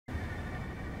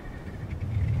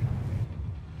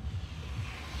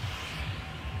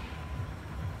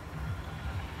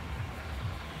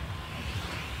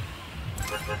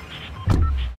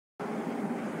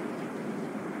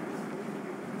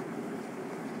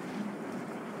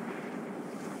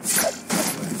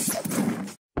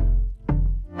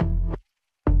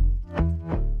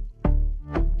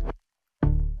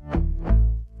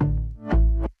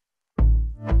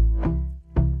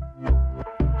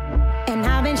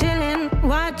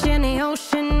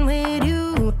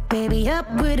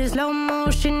up with a slow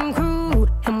motion crew,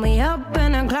 and we up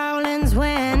in our growlings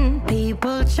when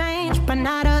people change, but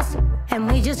not us.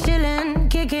 And we just chillin',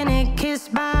 kicking it,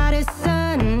 kissed by the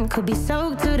sun. Could be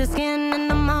soaked to the skin in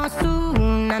the mall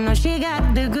soon. I know she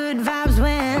got the good vibes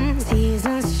when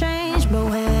seasons change, but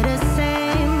we're the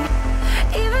same.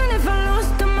 Even if I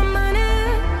lost all my money,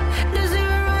 the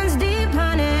zero runs deep,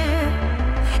 honey.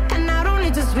 And I don't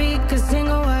need to speak a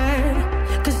single word,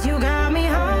 'cause you got me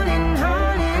holding,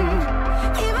 holding.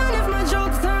 Even if my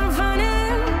jokes aren't funny,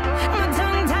 my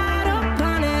tongue tied up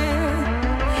on it.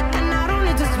 And I don't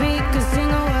need to speak a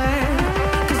single word,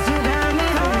 'cause you got me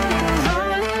holding,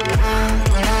 holding.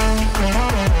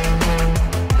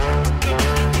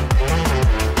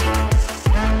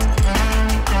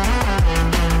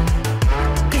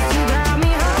 'Cause you got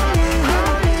me holding,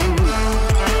 holding.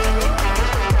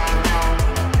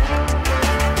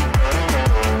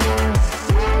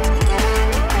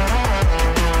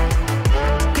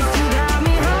 'Cause you got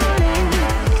me holding.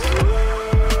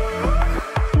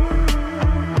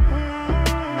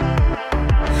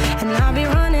 And I'll be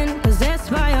running, possessed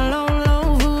by a low, low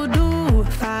voodoo.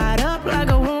 Fired up like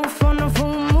a wolf on a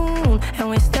full moon. And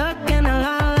we're stuck in a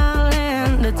la la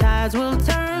land. The tides will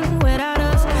turn without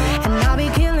us. And I'll be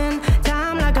killing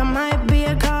time like I might be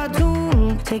a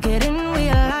cartoon. Take it in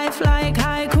real life like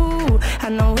haiku. I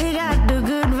know we got the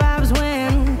good vibes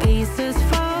when pieces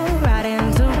fall right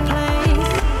into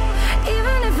place.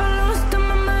 Even if I lost all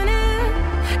my money,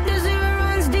 the zero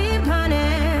runs deep,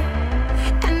 honey.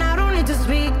 And I don't need to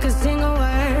speak a single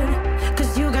word,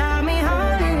 'cause you got me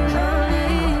holding,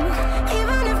 holding.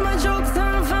 Even if my jokes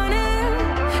aren't funny,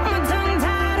 my tongue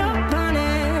tied up on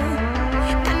it.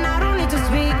 And I don't need to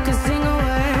speak a single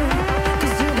word,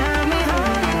 'cause you got me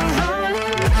holding,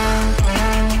 holding.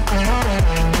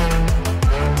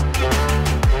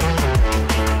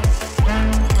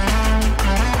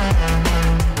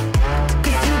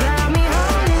 'Cause you got me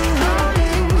holding,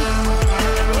 holding.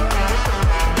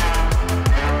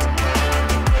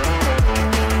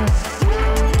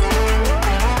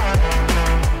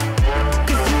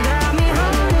 'Cause you got me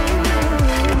holding.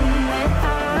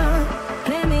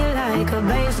 Play me like a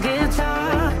bass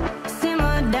guitar,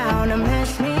 simmer down and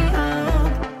mash me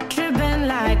up, tripping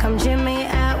like I'm Jimmy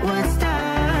at Woodstock.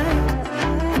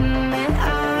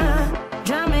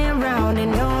 Drive me around in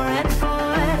your red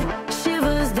Ford,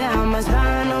 shivers down my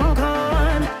spinal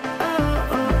cord.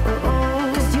 Oh, oh, oh,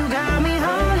 oh. 'Cause you got me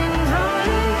holding,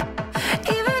 holding.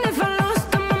 Even if I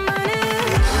lost all my money,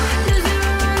 the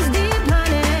zero runs deep,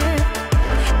 honey.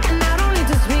 And I don't need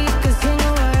to speak a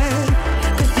single word,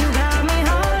 'cause you got me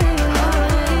holding,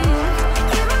 holding.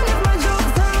 Even if my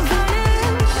jokes aren't funny,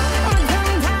 my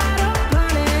tongue tied up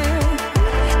on it.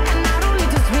 And I don't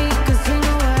need to speak a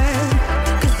single word,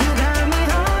 'cause you got me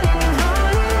holding,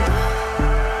 holding.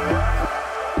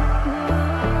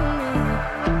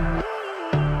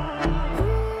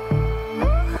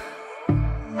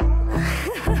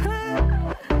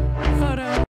 Hold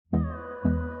on.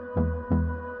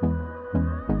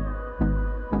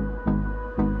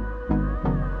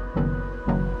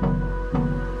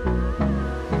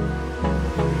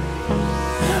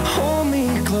 Hold me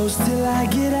close till I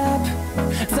get up.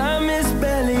 Time is